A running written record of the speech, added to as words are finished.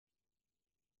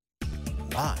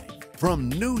Live from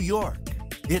New York,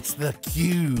 it's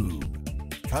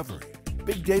theCUBE. Covering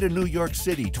Big Data New York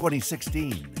City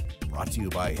 2016. Brought to you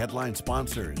by headline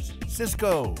sponsors,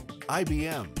 Cisco,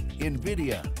 IBM,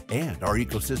 NVIDIA, and our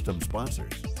ecosystem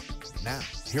sponsors. Now,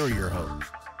 here are your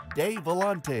hosts, Dave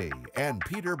Vellante and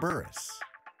Peter Burris.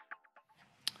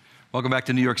 Welcome back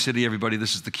to New York City, everybody.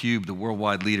 This is theCUBE, the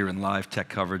worldwide leader in live tech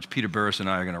coverage. Peter Burris and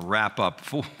I are going to wrap up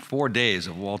four days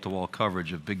of wall-to-wall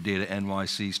coverage of Big Data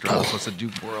NYC, Strata plus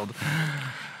Hadoop World.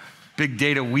 Big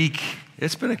Data Week.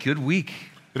 It's been a good week.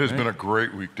 It has been a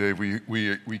great week, Dave.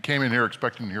 We came in here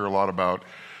expecting to hear a lot about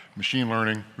machine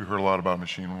learning. We heard a lot about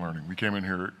machine learning. We came in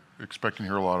here expecting to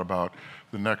hear a lot about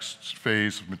the next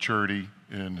phase of maturity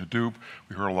in Hadoop.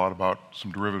 We heard a lot about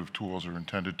some derivative tools that are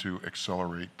intended to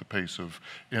accelerate the pace of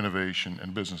innovation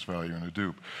and business value in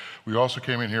Hadoop. We also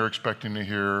came in here expecting to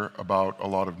hear about a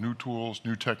lot of new tools,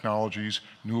 new technologies,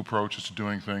 new approaches to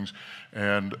doing things.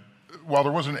 And while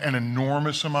there wasn't an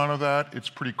enormous amount of that, it's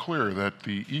pretty clear that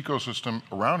the ecosystem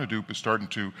around Hadoop is starting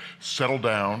to settle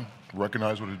down,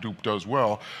 recognize what Hadoop does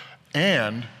well,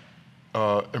 and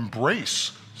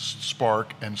embrace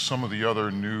Spark and some of the other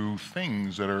new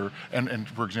things that are, and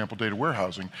for example, data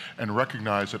warehousing, and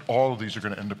recognize that all of these are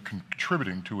going to end up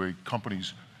contributing to a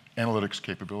company's analytics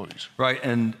capabilities. Right,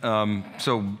 and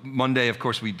so Monday, of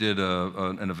course, we did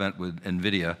an event with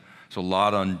NVIDIA. So a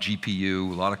lot on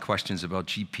GPU, a lot of questions about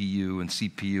GPU and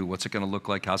CPU. What's it going to look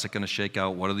like? How's it going to shake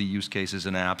out? What are the use cases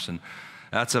and apps? And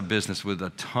that's a business with a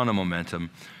ton of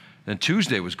momentum. And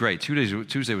Tuesday was great.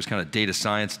 Tuesday was kind of data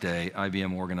science day.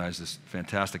 IBM organized this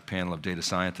fantastic panel of data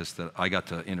scientists that I got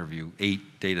to interview,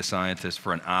 8 data scientists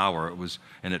for an hour.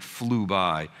 And it flew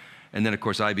by. And then of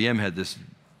course IBM had this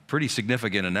pretty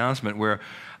significant announcement where,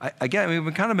 again,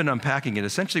 we've kind of been unpacking it.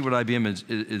 Essentially what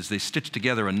IBM is they stitched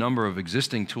together a number of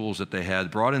existing tools that they had,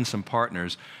 brought in some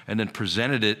partners, and then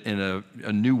presented it in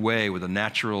a new way with a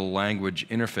natural language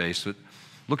interface that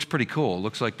looks pretty cool.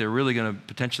 Looks like they're really going to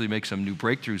potentially make some new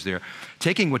breakthroughs there.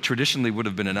 Taking what traditionally would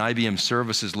have been an IBM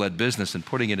services-led business and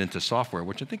putting it into software,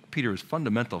 which I think, Peter, is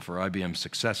fundamental for IBM's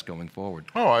success going forward.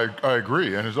 Oh, I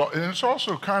agree. And it's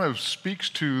also kind of speaks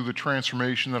to the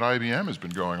transformation that IBM has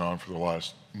been going on for the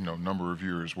last number of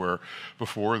years, where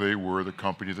before they were the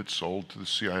company that sold to the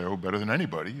CIO better than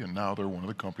anybody, and now they're one of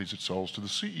the companies that sells to the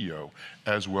CEO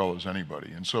as well as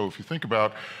anybody. And so if you think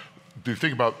about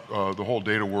the whole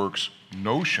DataWorks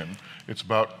notion, it's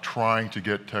about trying to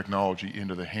get technology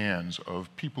into the hands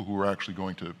of people who are actually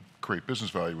going to create business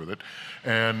value with it,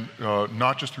 and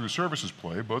not just through a services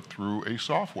play, but through a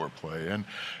software play. And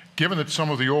given that some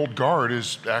of the old guard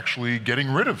is actually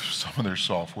getting rid of some of their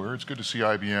software, it's good to see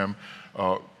IBM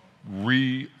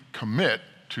recommit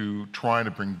to trying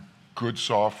to bring good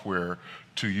software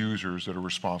to users that are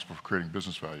responsible for creating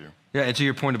business value. Yeah, and to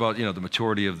your point about the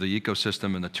maturity of the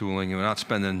ecosystem and the tooling, we're not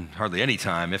spending hardly any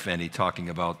time, if any, talking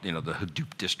about the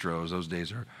Hadoop distros. Those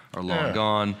days are long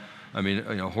gone. I mean,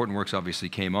 Hortonworks obviously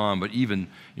came on, but even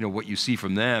what you see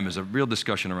from them is a real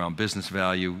discussion around business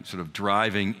value, sort of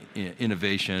driving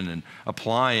innovation and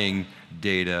applying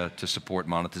data to support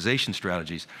monetization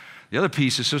strategies. The other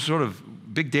piece is sort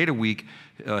of Big Data Week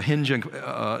hinging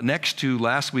next to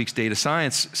last week's Data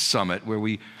Science Summit, where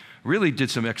we really did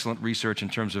some excellent research in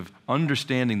terms of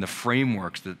understanding the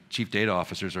frameworks that chief data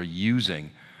officers are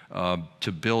using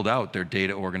to build out their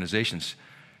data organizations.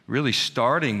 Really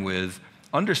starting with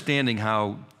understanding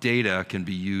how data can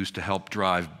be used to help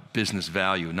drive business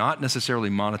value, not necessarily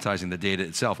monetizing the data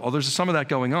itself, although there's some of that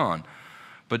going on.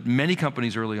 But many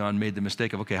companies early on made the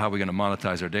mistake of, okay, how are we going to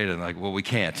monetize our data? And like, well, we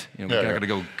can't. We're going to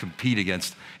go compete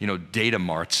against, data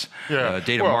marts,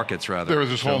 data markets rather. There was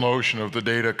this whole notion of the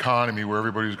data economy where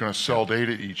everybody's going to sell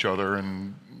data to each other,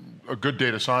 and a good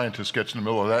data scientist gets in the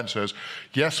middle of that and says,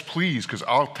 yes, please, because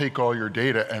I'll take all your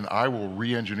data and I will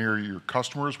re-engineer your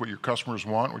customers, what your customers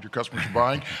want, what your customers are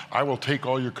buying. I will take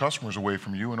all your customers away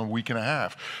from you in a week and a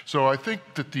half. So I think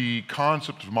that the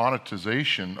concept of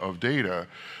monetization of data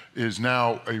is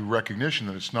now a recognition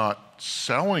that it's not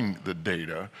selling the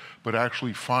data, but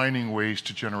actually finding ways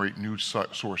to generate new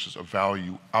sources of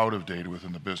value out of data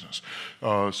within the business.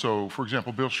 So, for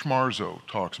example, Bill Schmarzo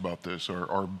talks about this,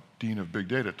 our Dean of Big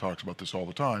Data talks about this all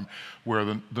the time, where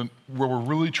where we're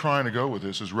really trying to go with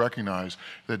this is recognize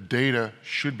that data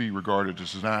should be regarded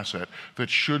as an asset that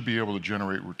should be able to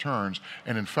generate returns,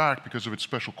 and in fact, because of its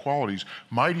special qualities,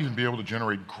 might even be able to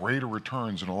generate greater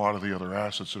returns than a lot of the other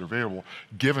assets that are available,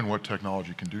 given what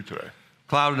technology can do today.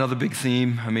 Cloud, another big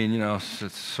theme. I mean,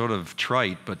 it's sort of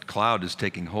trite, but cloud is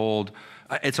taking hold.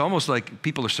 It's almost like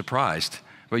people are surprised.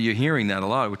 But you're hearing that a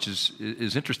lot, which is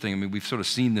interesting. I mean, we've sort of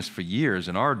seen this for years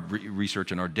in our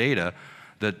research and our data,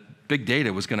 that big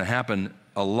data was going to happen,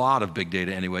 a lot of big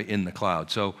data anyway, in the cloud.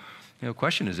 So, the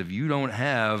question is, if you don't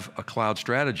have a cloud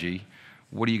strategy,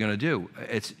 what are you going to do?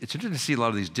 It's interesting to see a lot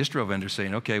of these distro vendors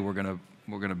saying, okay, we're going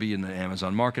to be in the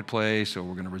Amazon marketplace, or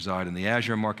we're going to reside in the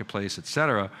Azure marketplace, et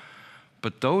cetera.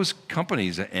 But those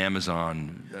companies,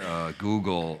 Amazon,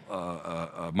 Google,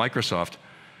 Microsoft,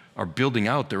 are building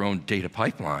out their own data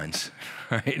pipelines,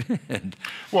 right?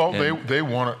 They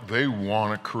want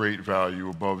to create value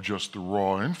above just the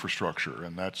raw infrastructure,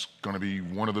 and that's going to be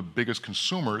one of the biggest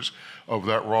consumers of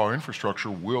that raw infrastructure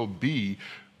will be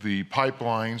the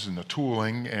pipelines and the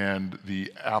tooling and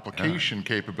the application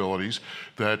capabilities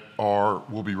that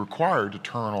will be required to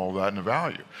turn all that into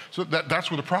value. So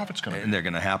that's where the profit's going to be. And they're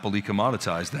going to happily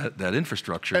commoditize that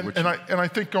infrastructure. And I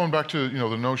think going back to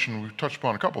the notion, we've touched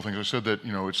upon a couple of things. I said that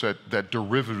it's that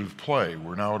derivative play.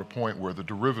 We're now at a point where the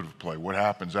derivative play, what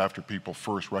happens after people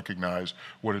first recognize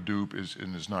what a dupe is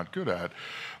and is not good at.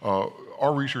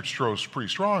 Our research shows pretty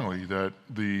strongly that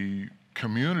the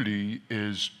community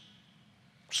is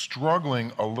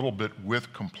struggling a little bit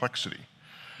with complexity.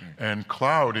 And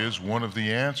cloud is one of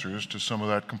the answers to some of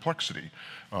that complexity.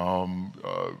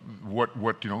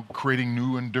 Creating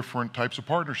new and different types of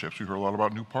partnerships. We heard a lot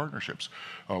about new partnerships.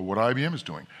 What IBM is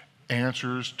doing,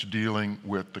 answers to dealing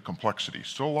with the complexity.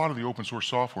 Still a lot of the open source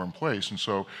software in place, and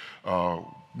so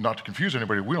not to confuse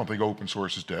anybody, we don't think open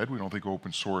source is dead. We don't think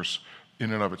open source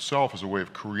in and of itself as a way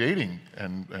of creating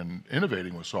and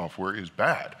innovating with software is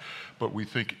bad. But we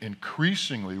think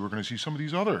increasingly we're going to see some of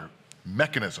these other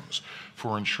mechanisms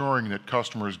for ensuring that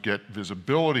customers get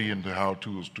visibility into how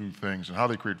tools do things and how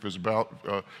they create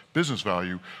business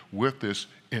value with this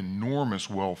enormous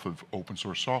wealth of open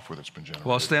source software that's been generated.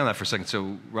 Well, I'll stay on that for a second.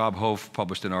 So Rob Hof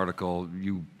published an article,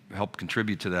 you helped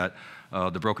contribute to that,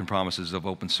 The Broken Promises of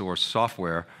Open Source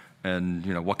Software,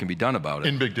 and what can be done about it.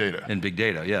 In big data. In big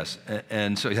data, yes.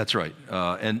 And so that's right.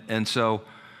 And so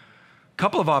a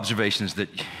couple of observations that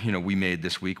we made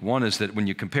this week. One is that when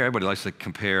you compare, everybody likes to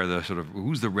compare the sort of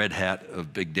who's the Red Hat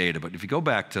of big data, but if you go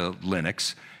back to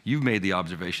Linux, you've made the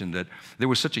observation that there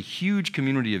was such a huge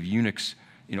community of Unix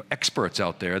experts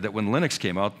out there that when Linux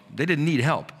came out, they didn't need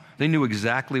help. They knew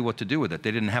exactly what to do with it.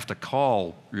 They didn't have to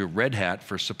call your Red Hat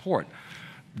for support.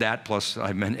 That plus,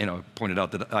 I pointed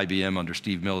out that IBM under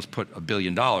Steve Mills put $1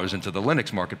 billion into the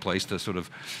Linux marketplace to sort of,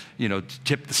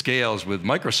 tip the scales with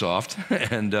Microsoft,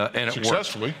 and it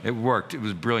successfully worked. It worked. It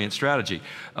was a brilliant strategy,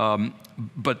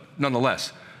 but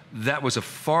nonetheless, that was a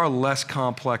far less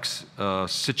complex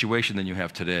situation than you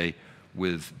have today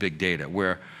with big data,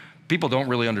 where people don't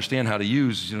really understand how to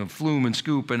use Flume and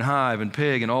Scoop and Hive and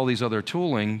Pig and all these other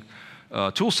tooling.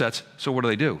 Tool sets, so what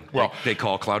do? Well, they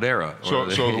call Cloudera. So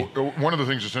one of the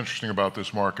things that's interesting about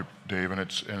this market, Dave, and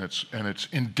it's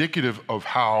indicative of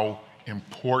how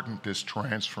important this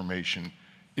transformation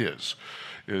is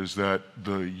that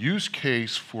the use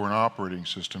case for an operating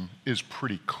system is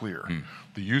pretty clear.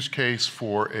 The use case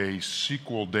for a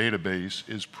SQL database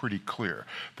is pretty clear.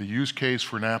 The use case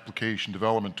for an application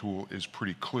development tool is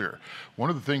pretty clear. One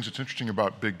of the things that's interesting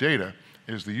about big data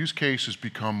is the use case has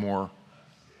become more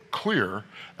clear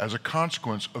as a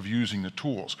consequence of using the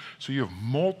tools. So you have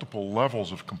multiple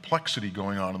levels of complexity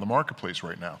going on in the marketplace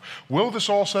right now. Will this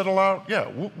all settle out? Yeah,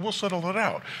 we'll settle it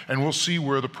out. And we'll see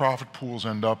where the profit pools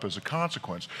end up as a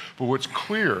consequence. But what's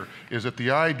clear is that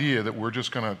the idea that we're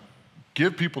just going to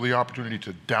give people the opportunity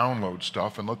to download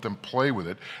stuff and let them play with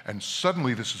it, and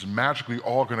suddenly this is magically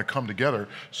all going to come together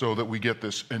so that we get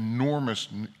this enormous,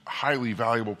 highly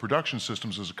valuable production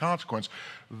systems as a consequence,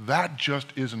 that just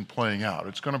isn't playing out.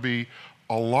 It's going to be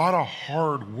a lot of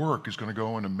hard work is going to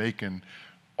go into making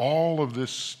all of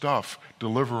this stuff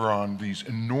deliver on these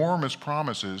enormous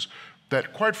promises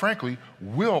that, quite frankly,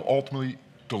 will ultimately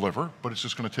deliver, but it's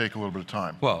just going to take a little bit of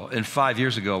time. Well, and 5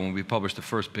 years ago when we published the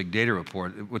first big data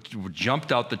report, what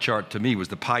jumped out the chart to me was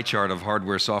the pie chart of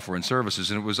hardware, software, and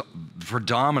services, and it was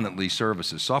predominantly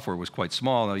services. Software was quite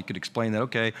small. Now you could explain that,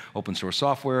 okay, open source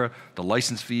software, the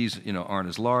license fees aren't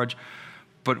as large,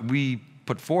 but we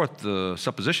put forth the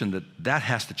supposition that that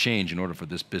has to change in order for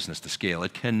this business to scale.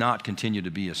 It cannot continue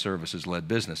to be a services-led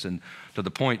business. And to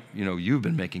the point you've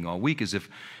been making all week is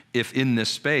if in this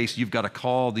space you've got to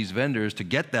call these vendors to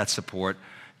get that support,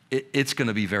 it's going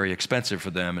to be very expensive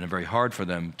for them and very hard for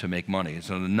them to make money.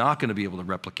 So they're not going to be able to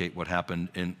replicate what happened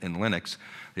in Linux.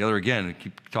 The other, again, I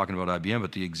keep talking about IBM,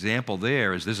 but the example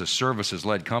there is this is a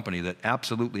services-led company that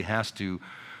absolutely has to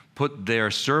put their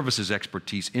services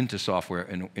expertise into software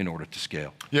in order to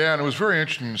scale. Yeah, and it was very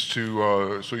interesting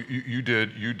to, so you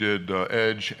did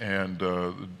Edge and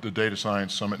the Data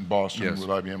Science Summit in Boston with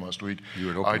IBM last week. You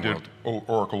were at Open World. I did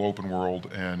Oracle Open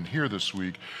World and here this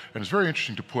week. And it's very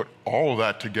interesting to put all of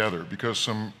that together because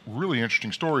some really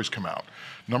interesting stories come out.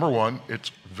 Number one,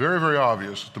 it's very, very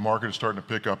obvious that the market is starting to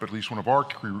pick up. At least one of our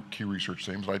key research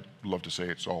teams, I'd love to say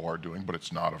it's all our doing, but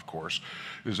it's not, of course,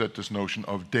 is that this notion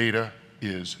of data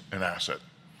is an asset.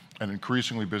 And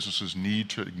increasingly businesses need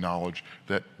to acknowledge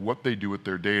that what they do with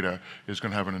their data is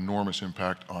going to have an enormous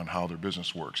impact on how their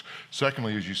business works.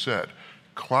 Secondly, as you said,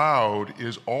 cloud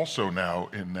is also now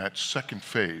in that second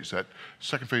phase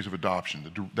of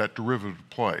adoption, that derivative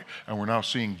play. And we're now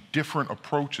seeing different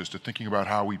approaches to thinking about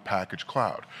how we package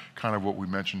cloud, kind of what we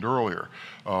mentioned earlier.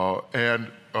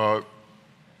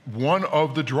 One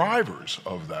of the drivers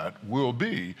of that will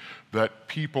be that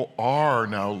people are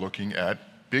now looking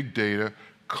at big data,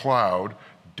 cloud,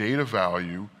 data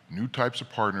value, new types of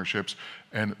partnerships,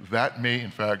 and that may in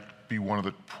fact be one of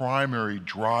the primary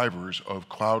drivers of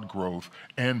cloud growth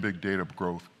and big data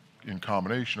growth in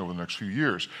combination over the next few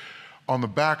years. On the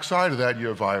backside of that, you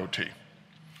have IoT.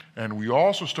 And we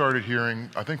also started hearing,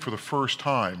 I think for the first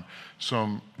time,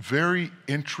 some very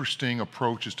interesting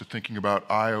approaches to thinking about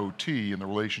IoT and the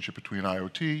relationship between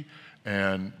IoT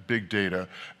and big data.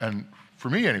 And for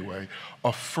me anyway,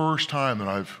 a first time that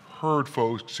I've heard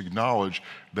folks acknowledge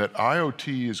that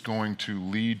IoT is going to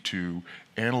lead to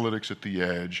analytics at the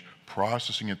edge,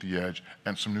 processing at the edge,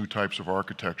 and some new types of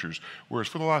architectures. Whereas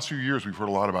for the last few years, we've heard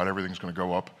a lot about everything's going to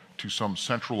go up to some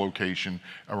central location,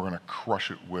 and we're going to crush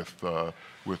it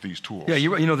with these tools. Yeah,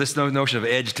 you know, this notion of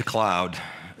edge to cloud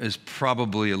is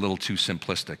probably a little too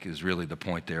simplistic, is really the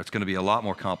point there. It's going to be a lot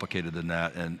more complicated than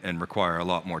that and require a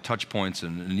lot more touch points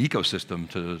and an ecosystem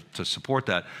to support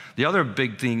that. The other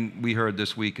big thing we heard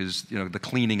this week is, you know, the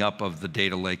cleaning up of the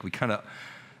data lake.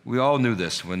 We all knew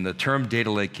this. When the term data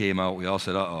lake came out, we all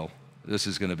said, uh-oh, this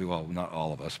is going to be, well, not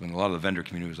all of us. I mean, a lot of the vendor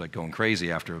community was like going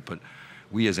crazy after it, but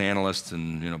we as analysts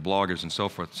and, you know, bloggers and so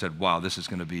forth said, wow, this is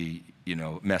going to be, you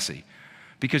know, messy.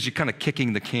 Because you're kind of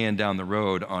kicking the can down the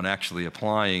road on actually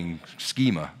applying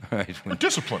schema, right?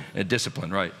 Discipline.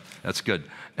 Discipline, right. That's good.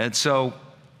 And so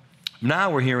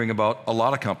now we're hearing about a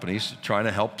lot of companies trying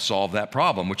to help solve that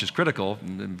problem, which is critical.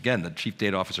 And again, the Chief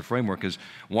Data Officer framework is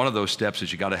one of those steps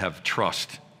is you got to have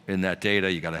trust in that data,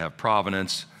 you got to have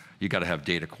provenance, you got to have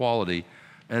data quality.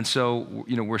 And so,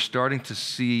 you know, we're starting to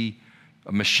see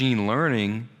machine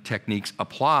learning techniques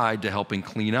applied to helping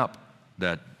clean up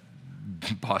that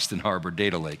Boston Harbor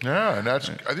data lake. Yeah, and that's,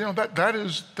 you know,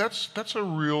 that's a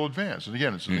real advance. And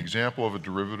again, it's an example of a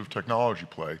derivative technology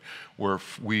play where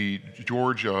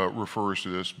George refers to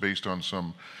this based on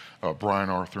some Brian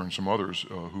Arthur and some others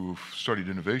who've studied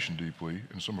innovation deeply.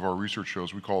 In some of our research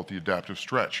shows, we call it the adaptive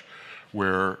stretch,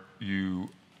 where you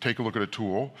take a look at a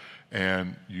tool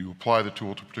and you apply the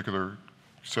tool to a particular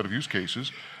set of use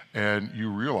cases, and you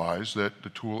realize that the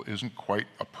tool isn't quite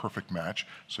a perfect match,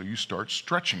 so you start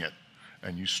stretching it.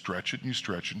 And you stretch it and you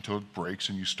stretch it until it breaks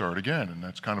and you start again. And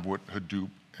that's kind of what Hadoop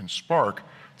and Spark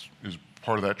is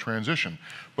part of that transition.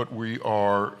 But we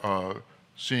are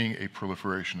seeing a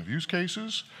proliferation of use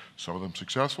cases, some of them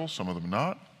successful, some of them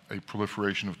not, a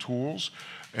proliferation of tools,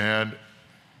 and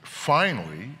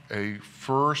finally, a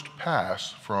first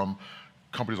pass from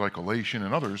companies like Alation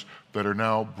and others that are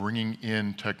now bringing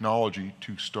in technology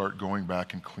to start going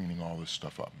back and cleaning all this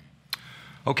stuff up.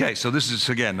 Okay, so this is,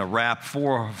 again, a wrap.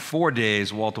 Four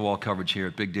days, wall-to-wall coverage here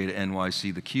at Big Data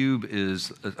NYC. theCUBE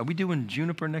is, are we doing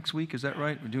Juniper next week? Is that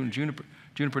right? We're doing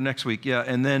Juniper next week, yeah.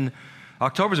 And then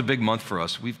October's a big month for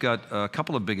us. We've got a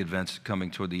couple of big events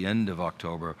coming toward the end of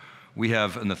October. We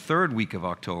have, in the third week of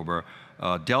October,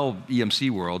 Dell EMC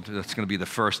World. That's going to be the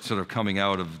first sort of coming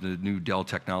out of the new Dell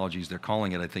technologies. They're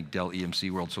calling it, I think, Dell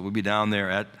EMC World. So we'll be down there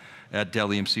at Dell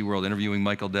EMC World interviewing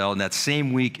Michael Dell. And that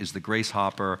same week is the Grace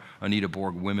Hopper, Anita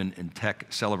Borg Women in Tech,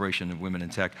 celebration of women in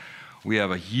tech. We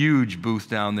have a huge booth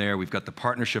down there. We've got the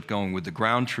partnership going with the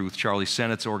Ground Truth, Charlie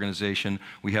Sennett's organization.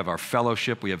 We have our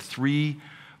fellowship. We have 3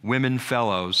 women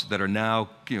fellows that are now,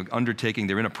 you know, undertaking,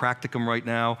 they're in a practicum right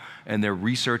now, and they're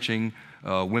researching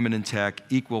women in tech,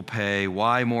 equal pay,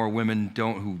 why more women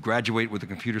who graduate with a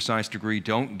computer science degree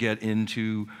don't get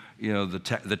into, you know,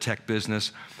 the tech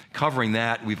business. Covering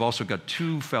that, we've also got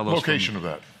 2 fellows. Location of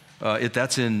that?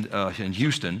 That's in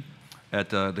Houston at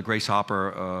the Grace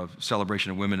Hopper Celebration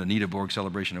of Women, Anita Borg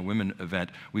Celebration of Women event.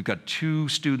 We've got 2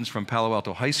 students from Palo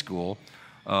Alto High School,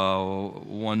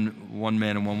 one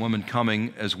man and one woman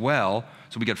coming as well.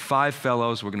 So we got 5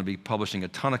 fellows. We're going to be publishing a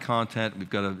ton of content. We've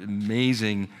got an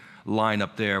amazing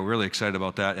lineup there. We're really excited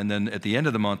about that. And then at the end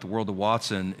of the month, the World of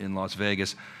Watson in Las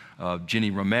Vegas, Ginny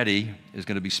Rometty is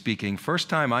going to be speaking. First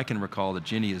time I can recall that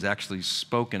Ginny has actually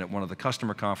spoken at one of the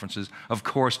customer conferences. Of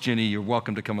course, Ginny, you're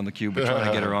welcome to come on theCUBE. We're trying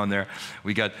to get her on there.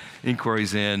 We got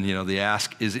inquiries in, you know, the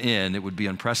ask is in. It would be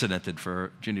unprecedented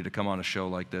for Ginny to come on a show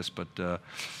like this, but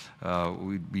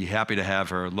we'd be happy to have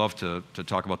her. Love to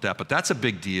talk about that. But that's a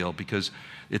big deal because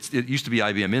it used to be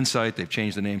IBM Insight. They've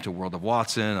changed the name to World of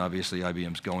Watson. Obviously,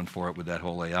 IBM's going for it with that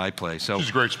whole AI play. So she's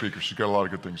a great speaker. She's got a lot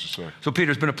of good things to say. So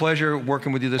Peter, it's been a pleasure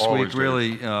working with you this Always, week.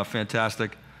 Really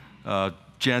fantastic.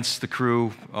 Gents, the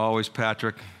crew, always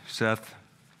Patrick, Seth,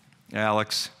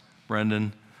 Alex,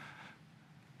 Brendan,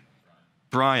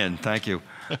 Brian, thank you.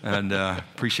 And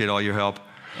appreciate all your help.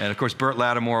 And of course, Burt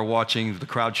Lattimore watching, the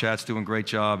crowd chat's doing a great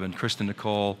job, and Kristen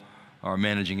Nicole, our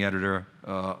managing editor.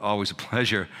 Always a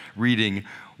pleasure reading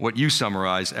what you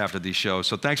summarize after these shows.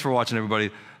 So thanks for watching,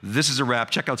 everybody. This is a wrap.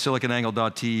 Check out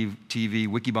siliconangle.tv,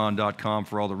 wikibon.com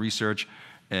for all the research,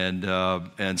 and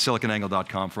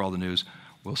siliconangle.com for all the news.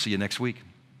 We'll see you next week.